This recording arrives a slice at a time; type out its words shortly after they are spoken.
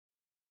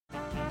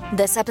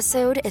This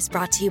episode is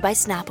brought to you by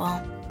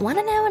Snapple. Want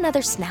to know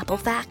another Snapple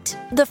fact?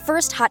 The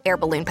first hot air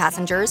balloon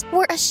passengers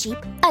were a sheep,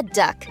 a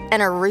duck,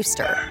 and a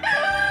rooster.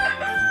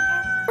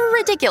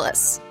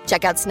 Ridiculous.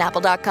 Check out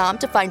Snapple.com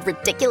to find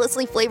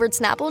ridiculously flavored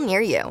Snapple near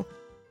you.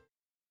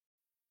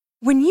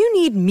 When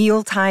you need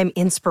mealtime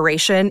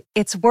inspiration,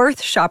 it's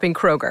worth shopping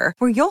Kroger,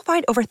 where you'll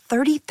find over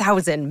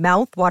 30,000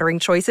 mouth-watering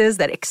choices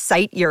that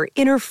excite your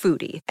inner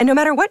foodie. And no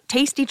matter what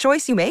tasty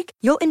choice you make,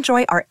 you'll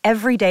enjoy our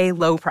everyday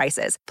low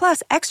prices,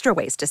 plus extra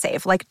ways to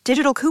save, like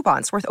digital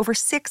coupons worth over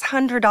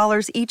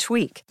 $600 each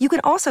week. You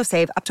can also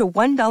save up to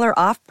 $1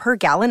 off per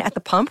gallon at the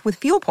pump with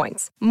fuel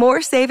points.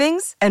 More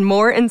savings and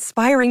more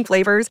inspiring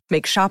flavors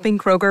make shopping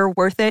Kroger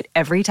worth it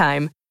every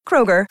time.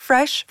 Kroger,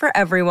 fresh for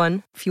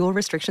everyone. Fuel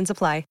restrictions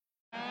apply.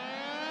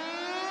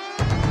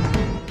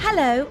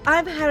 Hello,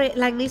 I'm Harriet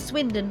Langley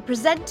Swindon,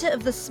 presenter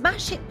of the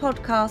smash hit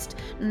podcast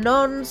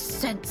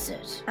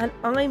Non-Censored. And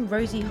I'm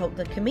Rosie Holt,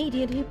 the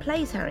comedian who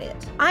plays Harriet.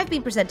 I've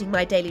been presenting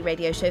my daily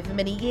radio show for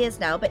many years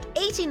now, but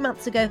 18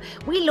 months ago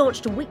we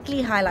launched a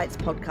weekly highlights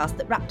podcast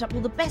that wrapped up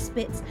all the best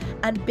bits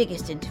and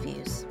biggest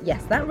interviews.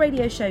 Yes, that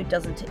radio show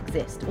doesn't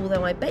exist,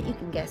 although I bet you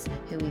can guess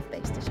who we've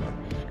based it on.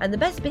 And the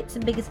best bits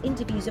and biggest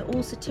interviews are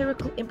all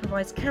satirical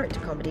improvised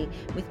character comedy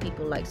with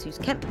people like Suze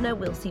Kempner,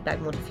 Will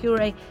Seabag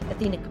Montefiore,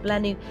 Athena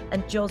Kablanu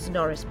and Jos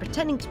Norris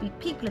pretending to be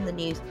people in the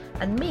news,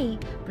 and me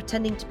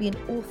pretending to be an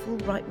awful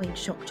right-wing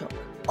shock jock.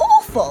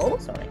 Awful?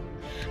 Sorry.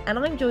 And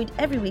I'm joined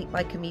every week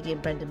by comedian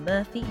Brendan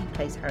Murphy, who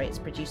plays Harriet's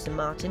producer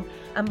Martin,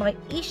 and by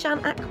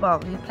Ishan Akbar,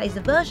 who plays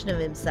a version of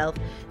himself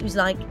who's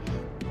like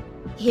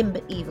him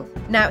but evil.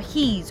 Now,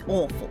 he's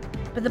awful.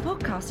 But the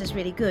podcast is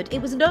really good.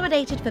 It was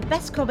nominated for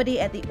Best Comedy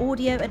at the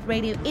Audio and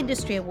Radio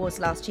Industry Awards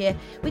last year,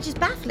 which is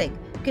baffling,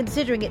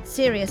 considering it's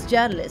serious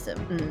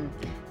journalism.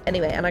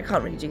 Anyway, and I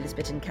can't really do this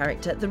bit in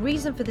character. The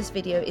reason for this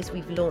video is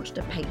we've launched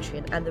a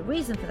Patreon, and the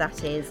reason for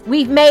that is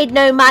we've made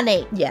no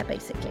money. Yeah,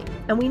 basically.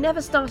 And we never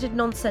started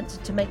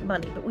Non-Censored to make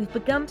money, but we've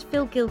begun to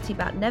feel guilty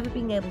about never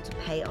being able to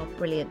pay our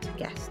brilliant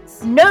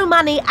guests. No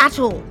money at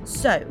all.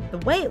 So, the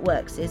way it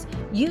works is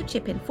you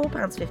chip in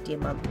 £4.50 a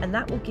month, and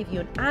that will give you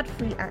an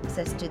ad-free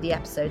access to the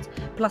episodes,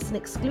 plus an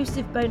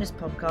exclusive bonus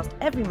podcast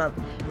every month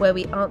where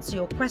we answer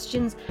your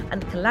questions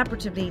and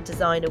collaboratively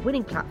design a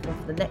winning platform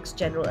for the next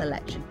general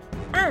election.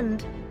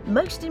 And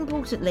most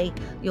importantly,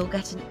 you'll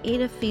get an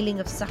inner feeling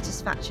of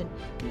satisfaction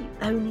that you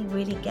only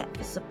really get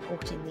for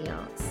supporting the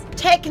arts.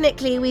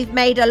 Technically, we've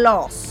made a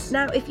loss.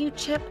 Now, if you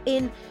chip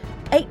in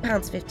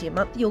 £8.50 a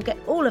month, you'll get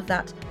all of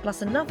that,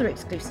 plus another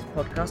exclusive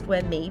podcast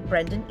where me,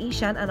 Brendan,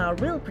 Ishan and our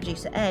real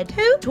producer Ed,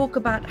 who talk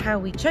about how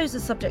we chose the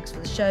subjects for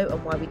the show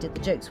and why we did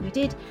the jokes we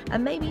did,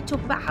 and maybe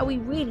talk about how we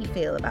really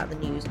feel about the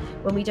news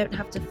when we don't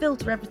have to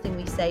filter everything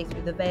we say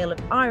through the veil of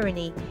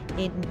irony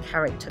in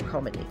character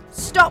comedy.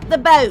 Stop the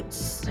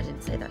boats! I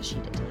didn't say that, she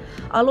did.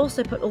 I'll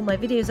also put all my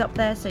videos up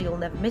there so you'll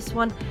never miss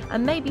one,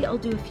 and maybe I'll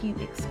do a few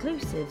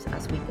exclusives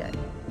as we go.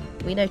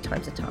 We know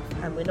times are tough,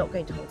 and we're not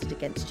going to hold it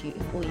against you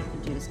if all you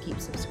can do is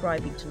keep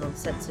subscribing to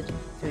Non-Censored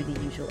through the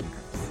usual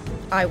apps.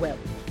 I will,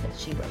 but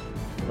she won't.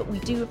 But we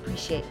do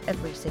appreciate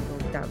every single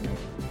download.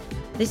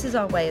 This is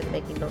our way of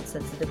making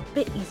Non-Censored a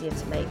bit easier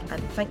to make,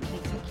 and thank you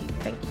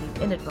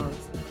in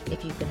advance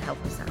if you can help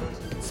us out.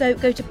 So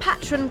go to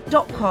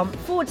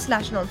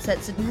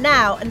patreon.com/non-censored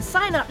now and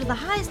sign up to the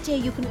highest tier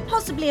you can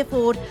possibly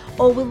afford,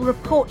 or we'll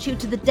report you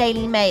to the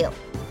Daily Mail.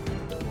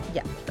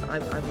 Yeah, I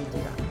will do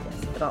that.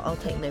 I'll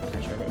take no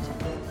pleasure in it.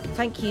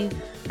 Thank you,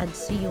 and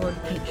see you on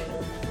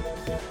Patreon.